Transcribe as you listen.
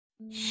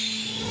I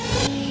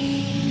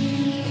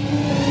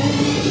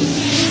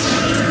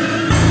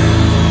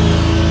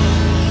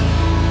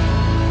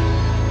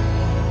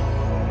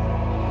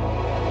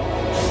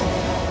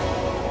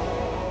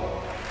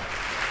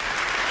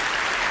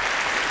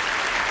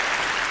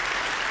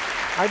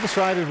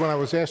decided when I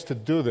was asked to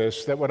do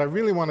this that what I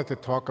really wanted to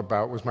talk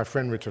about was my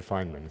friend Richard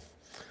Feynman.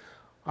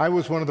 I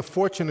was one of the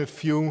fortunate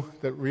few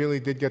that really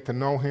did get to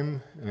know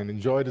him and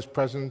enjoyed his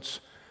presence.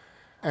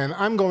 And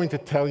I'm going to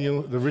tell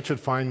you the Richard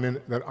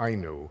Feynman that I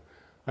knew.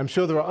 I'm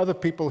sure there are other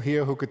people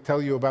here who could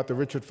tell you about the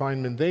Richard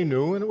Feynman they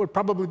knew, and it would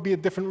probably be a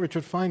different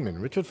Richard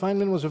Feynman. Richard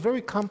Feynman was a very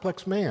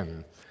complex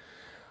man.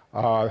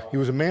 He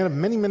was a man of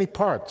many, many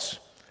parts.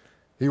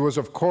 He was,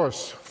 of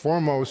course,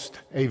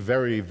 foremost a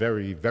very,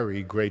 very,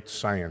 very great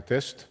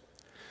scientist.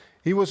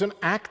 He was an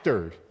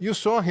actor. You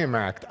saw him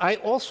act. I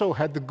also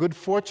had the good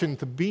fortune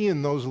to be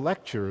in those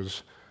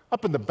lectures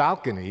up in the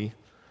balcony.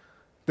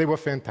 They were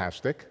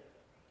fantastic.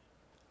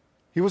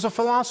 He was a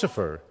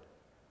philosopher.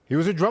 He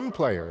was a drum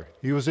player.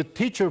 He was a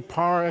teacher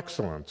par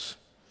excellence.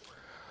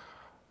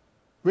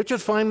 Richard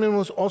Feynman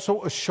was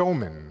also a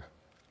showman,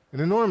 an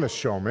enormous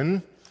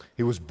showman.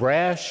 He was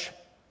brash,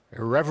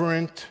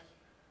 irreverent.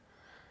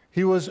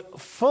 He was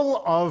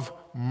full of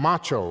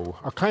macho,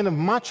 a kind of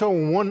macho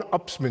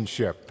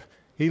one-upsmanship.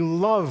 He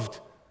loved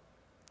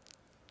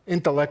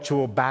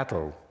intellectual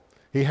battle.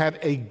 He had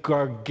a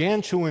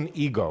gargantuan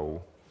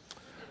ego.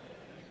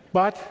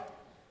 But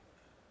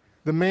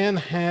the man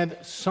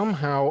had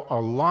somehow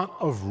a lot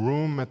of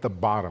room at the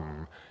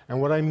bottom. And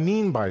what I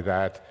mean by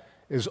that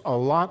is a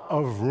lot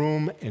of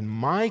room, in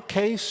my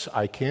case,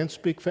 I can't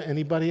speak for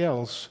anybody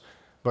else,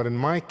 but in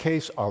my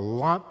case, a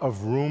lot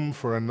of room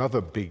for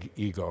another big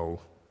ego.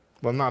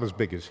 Well, not as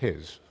big as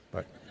his,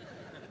 but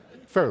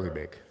fairly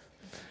big.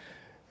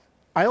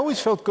 I always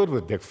felt good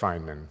with Dick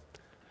Feynman.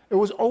 It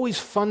was always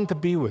fun to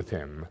be with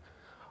him.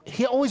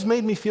 He always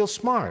made me feel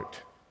smart.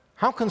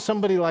 How can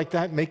somebody like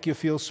that make you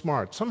feel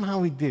smart?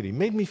 Somehow he did. He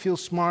made me feel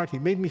smart. He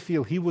made me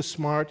feel he was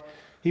smart.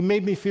 He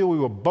made me feel we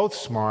were both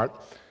smart,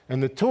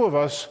 and the two of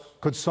us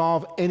could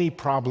solve any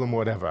problem,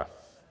 whatever.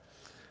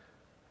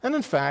 And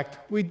in fact,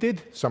 we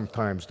did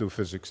sometimes do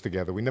physics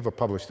together. We never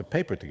published a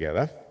paper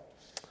together,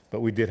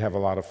 but we did have a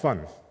lot of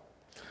fun.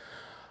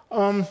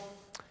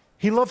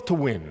 He loved to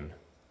win.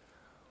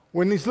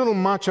 When these little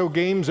macho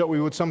games that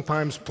we would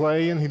sometimes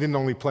play, and he didn't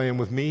only play them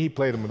with me, he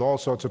played them with all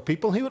sorts of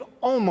people, he would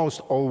almost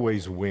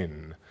always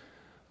win.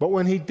 But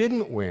when he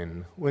didn't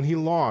win, when he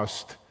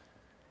lost,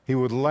 he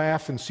would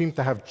laugh and seem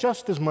to have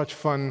just as much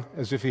fun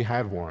as if he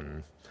had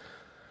won.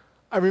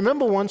 I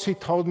remember once he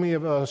told me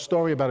a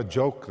story about a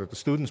joke that the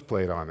students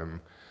played on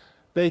him.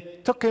 They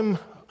took him,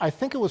 I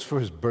think it was for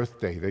his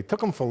birthday, they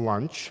took him for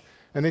lunch,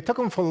 and they took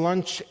him for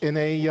lunch in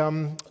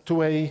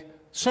to a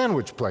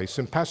sandwich place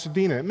in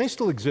Pasadena. It may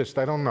still exist,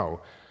 I don't know.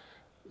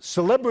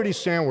 Celebrity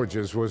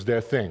sandwiches was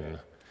their thing.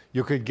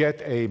 You could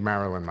get a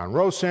Marilyn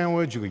Monroe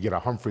sandwich, you could get a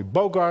Humphrey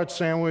Bogart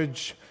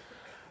sandwich.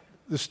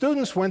 The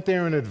students went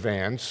there in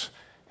advance,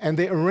 and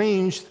they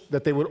arranged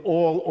that they would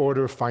all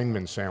order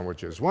Feynman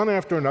sandwiches. One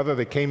after another,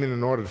 they came in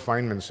and ordered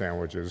Feynman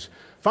sandwiches.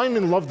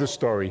 Feynman loved the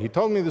story. He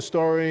told me the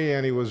story,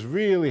 and he was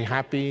really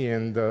happy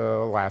and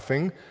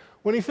laughing.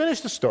 When he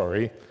finished the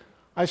story,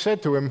 I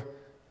said to him,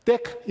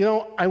 Dick, you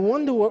know, I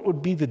wonder what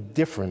would be the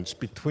difference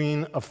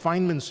between a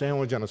Feynman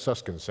sandwich and a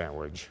Susskind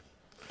sandwich.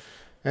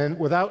 And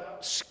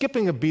without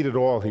skipping a beat at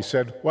all, he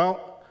said,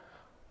 well,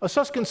 a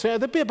Susskind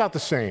sandwich, they'd be about the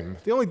same.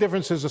 The only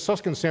difference is a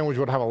Susskind sandwich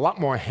would have a lot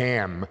more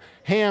ham.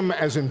 Ham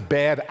as in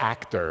bad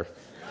actor.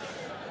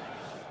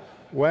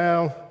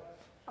 Well,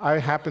 I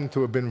happened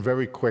to have been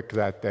very quick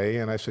that day,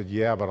 and I said,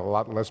 yeah, but a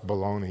lot less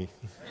bologna.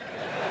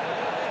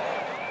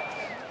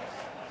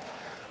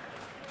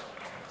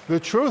 The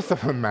truth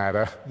of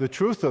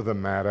the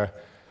matter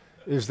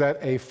is that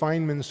a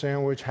Feynman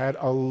sandwich had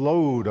a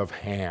load of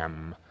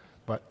ham,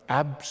 but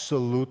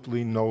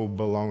absolutely no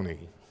bologna.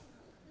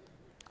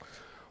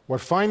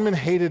 What Feynman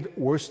hated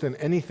worse than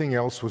anything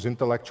else was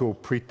intellectual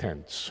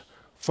pretense,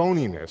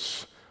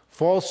 phoniness,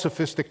 false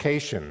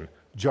sophistication,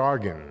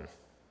 jargon.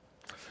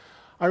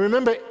 I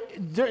remember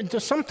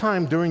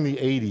sometime during the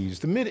 80s,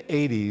 the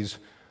mid-80s,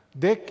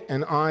 Dick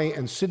and I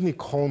and Sidney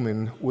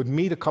Coleman would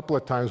meet a couple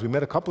of times. We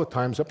met a couple of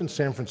times up in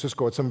San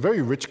Francisco at some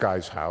very rich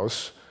guy's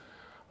house,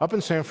 up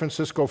in San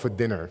Francisco for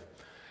dinner.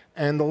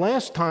 And the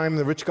last time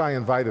the rich guy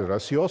invited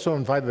us, he also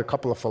invited a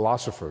couple of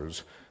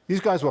philosophers. These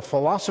guys were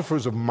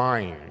philosophers of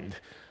mind.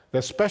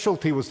 Their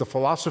specialty was the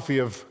philosophy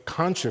of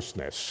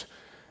consciousness.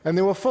 And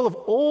they were full of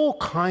all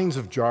kinds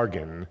of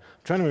jargon. I'm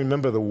trying to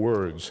remember the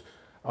words.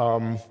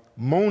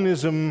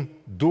 Monism,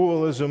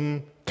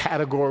 dualism,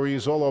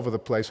 categories all over the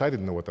place. I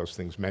didn't know what those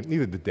things meant,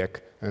 neither did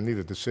Dick, and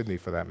neither did Sidney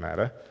for that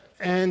matter.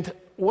 And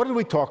what did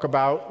we talk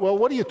about? Well,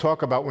 what do you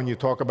talk about when you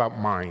talk about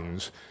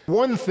minds?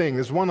 One thing,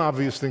 there's one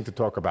obvious thing to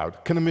talk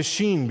about. Can a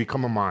machine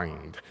become a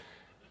mind?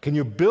 Can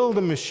you build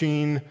a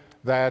machine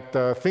that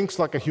thinks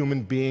like a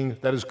human being,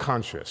 that is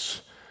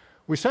conscious?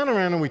 We sat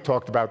around and we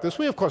talked about this.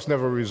 We, of course,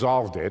 never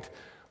resolved it,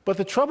 But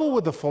the trouble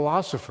with the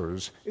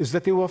philosophers is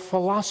that they were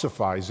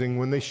philosophizing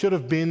when they should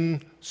have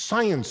been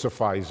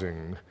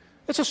scientifiphizing.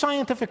 It's a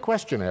scientific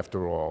question,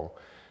 after all.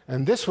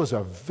 And this was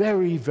a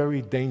very,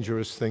 very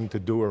dangerous thing to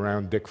do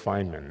around Dick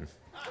Feynman.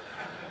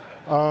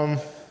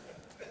 Feynman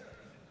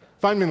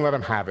let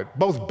him have it,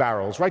 both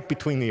barrels, right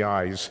between the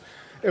eyes.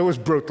 It was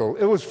brutal.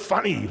 It was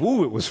funny.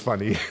 Ooh, it was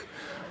funny.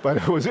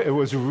 But it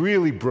was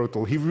really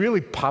brutal. He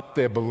really popped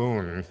their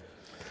balloon.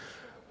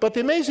 But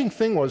the amazing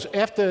thing was,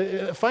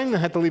 after Feynman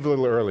had to leave a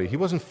little early. He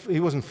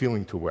wasn't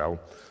feeling too well.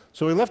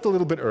 So he left a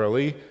little bit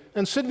early,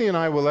 and Sidney and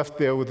I were left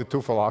there with the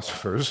two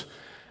philosophers.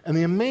 And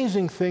the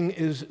amazing thing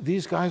is,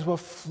 these guys were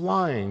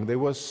flying. They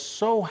were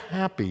so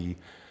happy.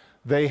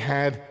 They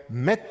had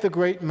met the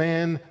great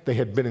man. They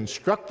had been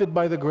instructed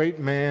by the great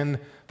man.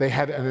 They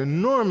had an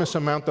enormous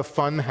amount of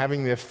fun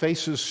having their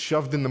faces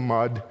shoved in the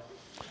mud.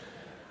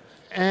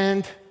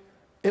 And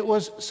it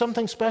was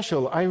something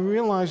special. I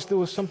realized there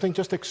was something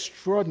just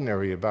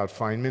extraordinary about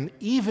Feynman,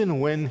 even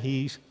when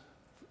he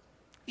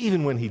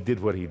did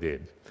what he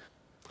did.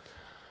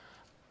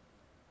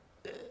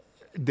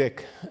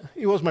 Dick,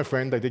 he was my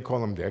friend. I did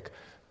call him Dick.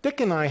 Dick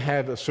and I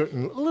had a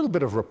little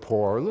bit of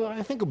rapport.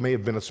 I think it may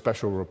have been a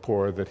special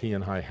rapport that he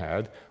and I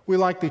had. We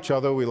liked each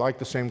other. We liked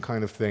the same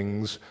kind of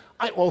things.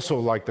 I also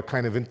liked the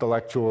kind of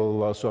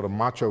intellectual, sort of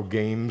macho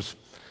games.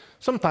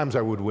 Sometimes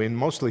I would win.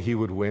 Mostly he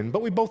would win,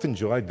 but we both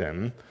enjoyed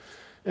them.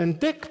 And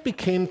Dick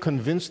became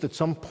convinced at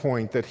some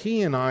point that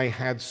he and I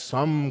had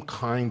some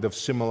kind of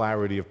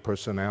similarity of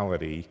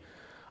personality.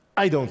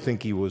 I don't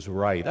think he was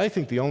right. I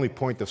think the only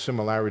point of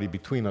similarity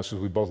between us is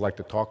we both like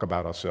to talk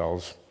about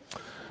ourselves.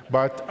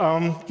 But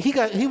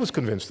he was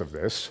convinced of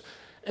this,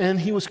 and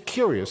he was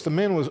curious. The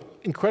man was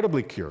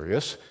incredibly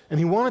curious, and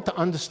he wanted to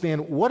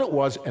understand what it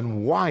was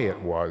and why it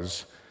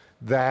was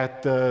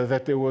that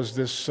there was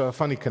this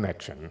funny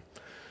connection.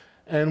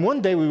 And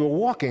one day we were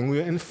walking, we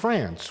were in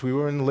France, we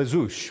were in Les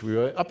Ouches, we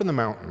were up in the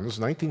mountains,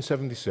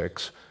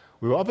 1976,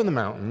 we were up in the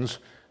mountains,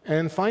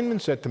 and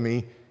Feynman said to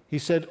me, he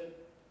said,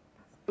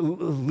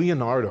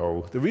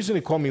 Leonardo, the reason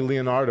he called me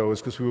Leonardo is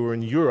because we were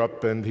in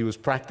Europe and he was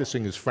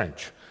practicing his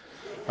French.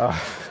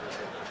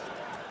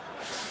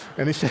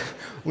 And he said,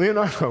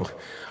 Leonardo,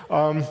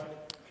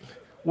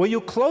 were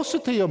you closer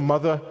to your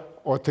mother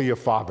or to your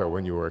father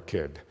when you were a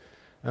kid?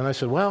 And I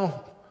said,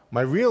 well,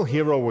 my real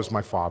hero was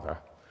my father.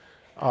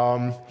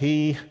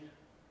 He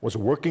was a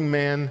working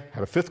man,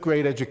 had a 5th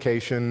grade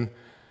education.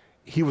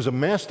 He was a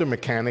master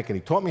mechanic, and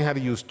he taught me how to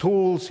use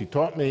tools. He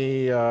taught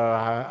me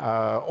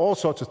all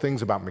sorts of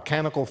things about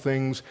mechanical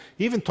things.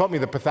 He even taught me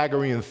the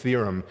Pythagorean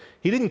theorem.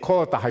 He didn't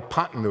call it the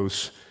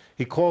hypotenuse.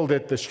 He called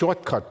it the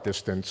shortcut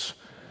distance.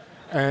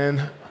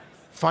 And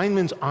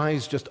Feynman's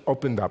eyes just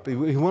opened up. He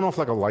went off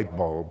like a light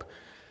bulb.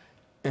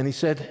 And he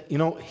said, you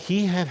know,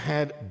 he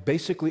had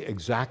basically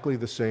exactly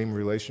the same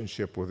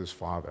relationship with his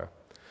father.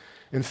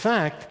 In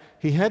fact,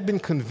 he had been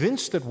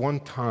convinced at one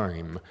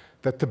time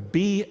that to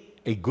be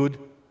a good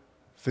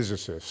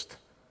physicist,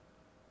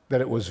 that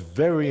it was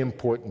very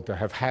important to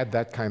have had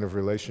that kind of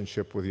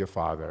relationship with your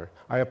father.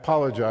 I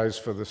apologize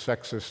for the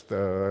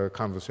sexist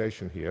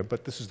conversation here,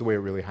 but this is the way it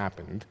really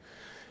happened.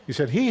 He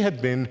said he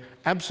had been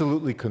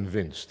absolutely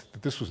convinced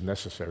that this was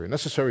necessary, a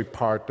necessary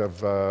part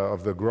of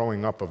the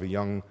growing up of a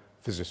young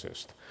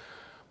physicist.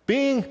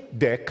 Being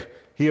Dick,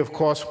 he of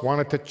course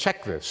wanted to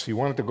check this. He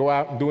wanted to go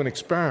out and do an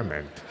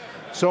experiment.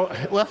 So,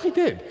 well, he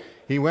did.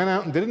 He went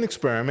out and did an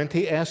experiment.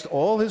 He asked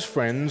all his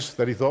friends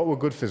that he thought were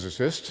good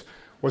physicists,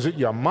 was it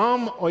your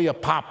mom or your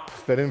pop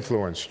that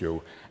influenced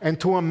you? And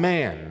to a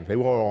man, they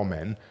were all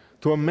men,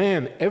 to a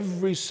man,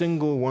 every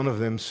single one of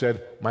them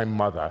said, my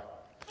mother.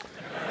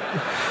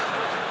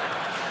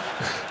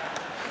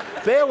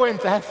 There went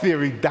that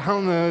theory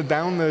down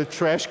the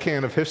trash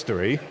can of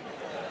history.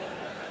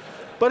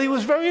 But he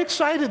was very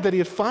excited that he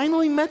had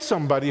finally met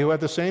somebody who had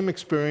the same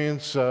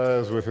experience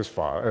with his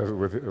father,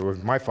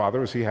 with my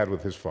father as he had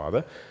with his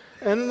father.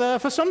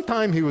 And for some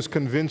time he was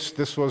convinced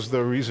this was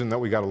the reason that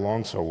we got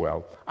along so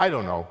well. I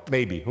don't know,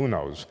 maybe, who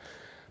knows.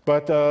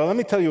 But let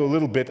me tell you a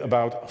little bit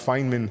about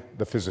Feynman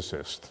the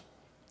physicist.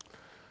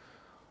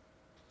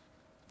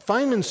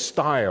 Feynman's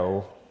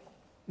style,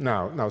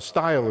 now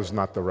style is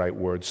not the right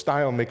word.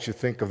 Style makes you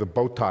think of the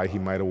bow tie he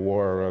might have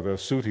wore or the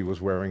suit he was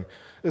wearing.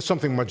 There's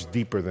something much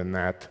deeper than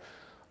that.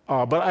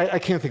 But I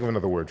can't think of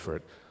another word for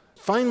it.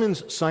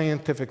 Feynman's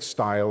scientific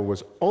style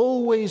was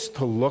always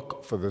to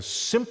look for the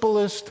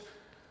simplest,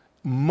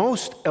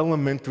 most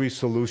elementary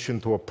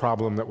solution to a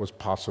problem that was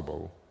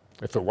possible.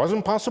 If it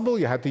wasn't possible,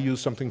 you had to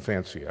use something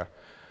fancier.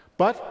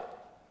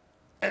 But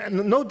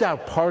no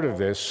doubt part of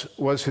this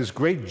was his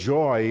great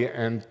joy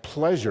and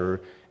pleasure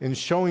in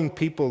showing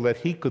people that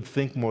he could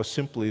think more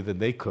simply than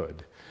they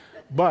could.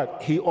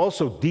 But he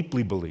also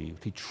deeply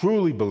believed, he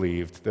truly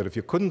believed, that if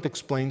you couldn't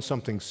explain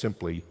something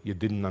simply, you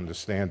didn't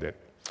understand it.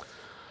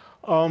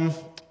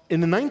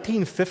 In the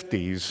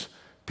 1950s,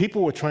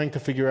 people were trying to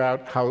figure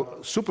out how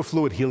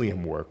superfluid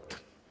helium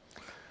worked.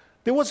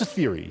 There was a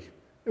theory.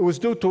 It was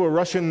due to a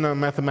Russian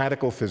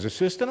mathematical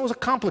physicist, and it was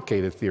a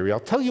complicated theory. I'll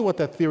tell you what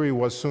that theory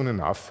was soon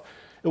enough.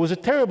 It was a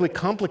terribly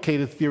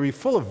complicated theory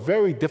full of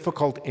very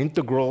difficult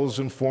integrals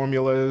and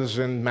formulas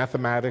and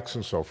mathematics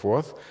and so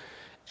forth.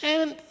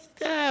 And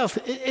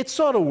it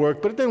sort of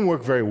worked, but it didn't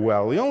work very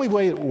well. The only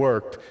way it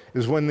worked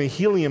is when the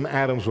helium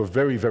atoms were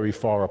very, very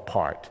far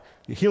apart.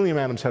 The helium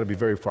atoms had to be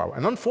very far.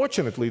 And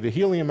unfortunately, the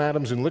helium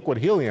atoms in liquid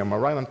helium are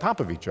right on top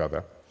of each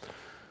other.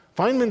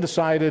 Feynman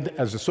decided,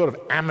 as a sort of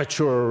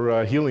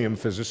amateur helium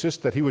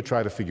physicist, that he would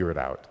try to figure it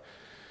out.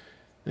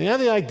 And he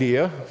had the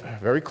idea, a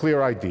very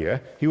clear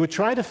idea, he would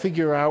try to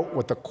figure out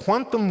what the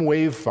quantum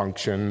wave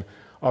function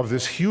of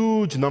this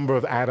huge number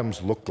of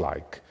atoms looked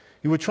like.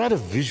 He would try to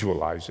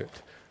visualize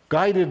it,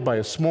 guided by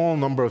a small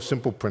number of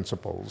simple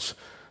principles.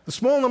 The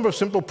small number of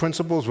simple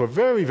principles were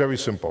very, very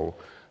simple.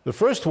 The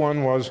first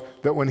one was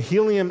that when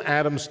helium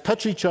atoms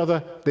touch each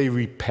other, they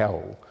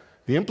repel.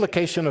 The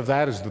implication of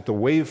that is that the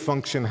wave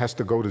function has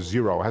to go to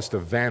zero, has to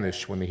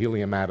vanish when the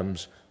helium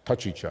atoms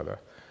touch each other.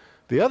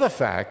 The other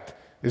fact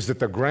is that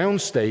the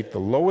ground state, the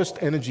lowest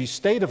energy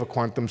state of a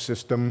quantum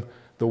system,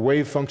 the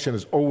wave function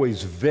is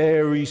always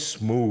very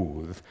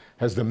smooth,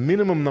 has the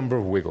minimum number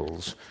of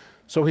wiggles.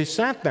 So he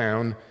sat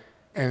down,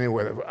 and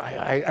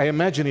I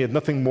imagine he had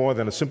nothing more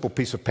than a simple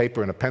piece of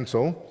paper and a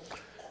pencil,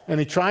 and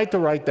he tried to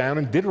write down,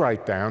 and did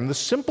write down, the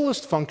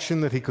simplest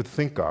function that he could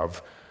think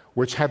of,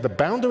 which had the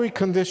boundary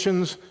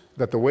conditions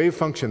that the wave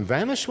function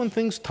vanishes when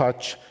things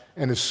touch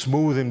and is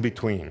smooth in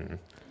between.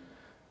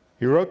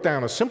 He wrote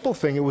down a simple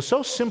thing. It was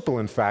so simple,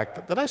 in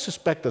fact, that I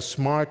suspect a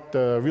smart,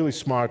 really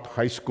smart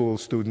high school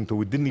student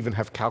who didn't even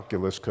have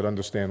calculus could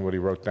understand what he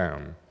wrote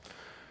down.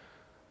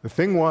 The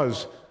thing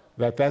was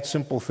that that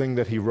simple thing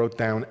that he wrote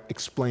down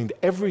explained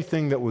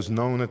everything that was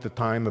known at the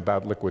time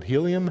about liquid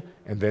helium,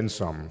 and then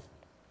some.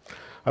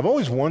 I've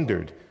always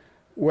wondered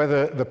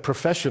whether the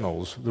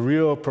professionals, the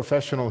real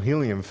professional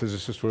helium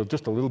physicists, were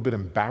just a little bit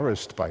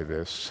embarrassed by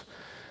this.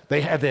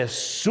 They had their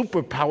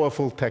super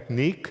powerful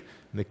technique,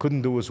 and they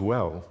couldn't do as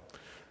well.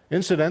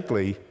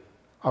 Incidentally,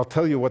 I'll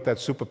tell you what that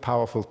super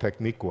powerful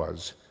technique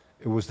was.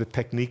 It was the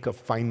technique of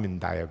Feynman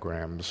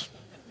diagrams.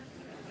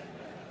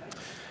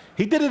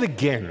 He did it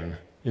again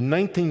in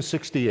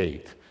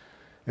 1968.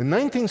 In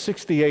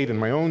 1968, in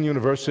my own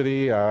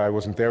university, I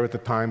wasn't there at the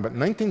time, but in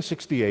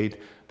 1968,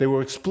 they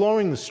were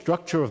exploring the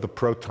structure of the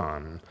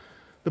proton.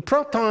 The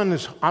proton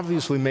is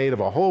obviously made of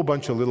a whole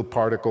bunch of little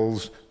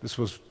particles. This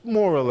was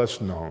more or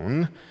less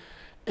known.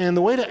 And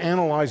the way to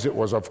analyze it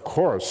was, of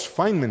course,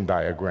 Feynman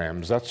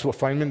diagrams. That's what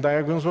Feynman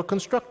diagrams were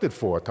constructed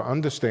for, to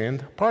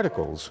understand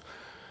particles.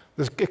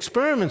 The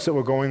experiments that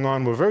were going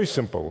on were very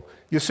simple.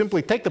 You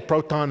simply take the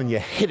proton and you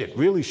hit it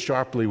really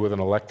sharply with an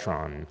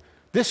electron.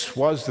 This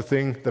was the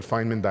thing that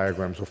Feynman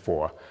diagrams were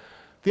for.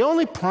 The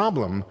only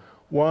problem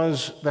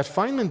was that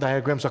Feynman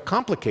diagrams are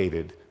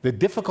complicated. They're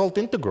difficult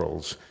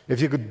integrals. If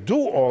you could do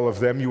all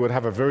of them, you would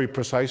have a very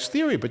precise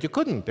theory, but you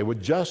couldn't. They were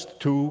just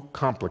too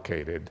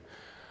complicated.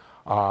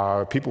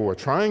 People were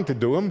trying to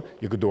do them.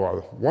 You could do a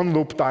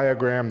one-loop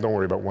diagram. Don't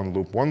worry about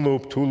one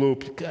loop,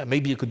 two-loop.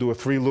 Maybe you could do a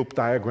three-loop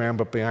diagram,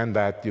 but beyond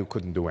that, you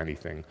couldn't do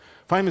anything.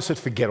 Feynman said,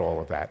 forget all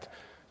of that.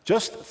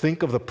 Just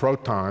think of the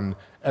proton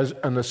as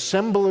an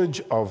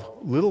assemblage of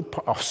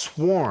a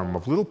swarm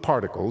of little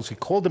particles. He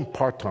called them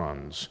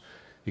partons.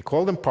 He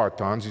called them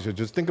partons. He said,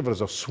 just think of it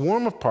as a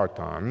swarm of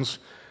partons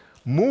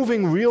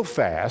moving real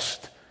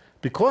fast.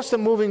 Because they're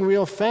moving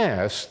real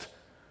fast,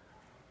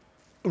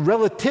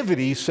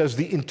 relativity says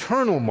the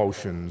internal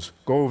motions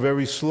go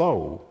very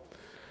slow.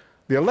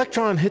 The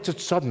electron hits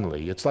it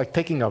suddenly. It's like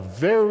taking a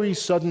very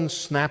sudden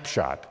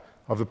snapshot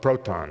of the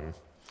proton.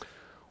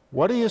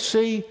 What do you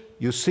see?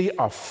 You see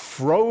a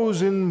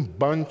frozen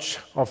bunch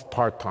of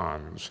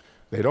partons.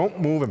 They don't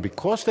move, and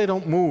because they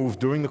don't move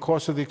during the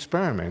course of the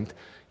experiment,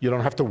 you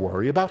don't have to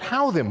worry about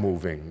how they're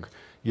moving.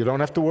 You don't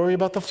have to worry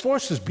about the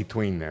forces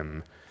between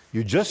them.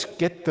 You just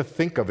get to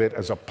think of it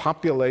as a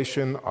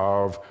population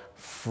of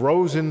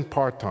frozen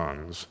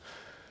partons.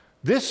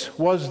 This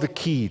was the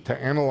key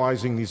to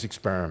analyzing these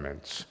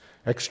experiments.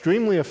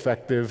 Extremely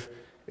effective.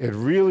 It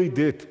really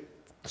did.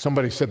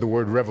 Somebody said the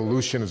word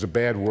revolution is a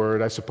bad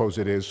word. I suppose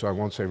it is, so I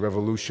won't say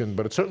revolution,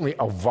 but it certainly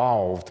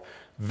evolved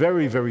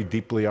very, very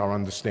deeply our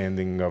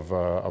understanding of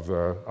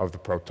the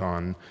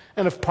proton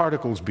and of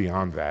particles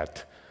beyond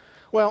that.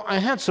 Well, I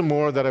had some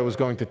more that I was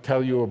going to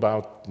tell you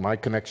about my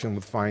connection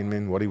with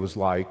Feynman, what he was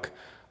like,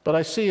 but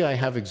I see I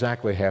have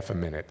exactly half a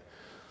minute.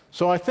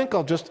 So I think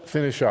I'll just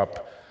finish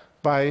up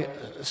by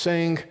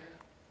saying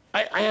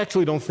I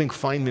actually don't think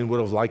Feynman would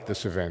have liked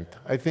this event.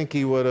 I think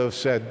he would have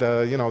said,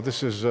 you know,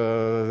 this is,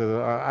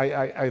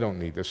 I don't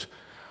need this.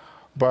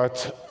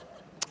 But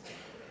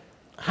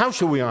how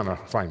should we honor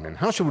Feynman?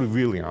 How should we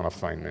really honor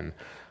Feynman?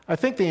 I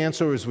think the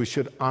answer is we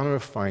should honor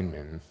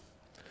Feynman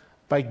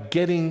by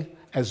getting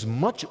as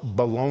much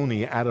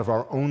bologna out of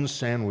our own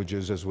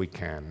sandwiches as we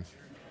can.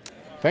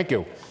 Thank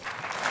you.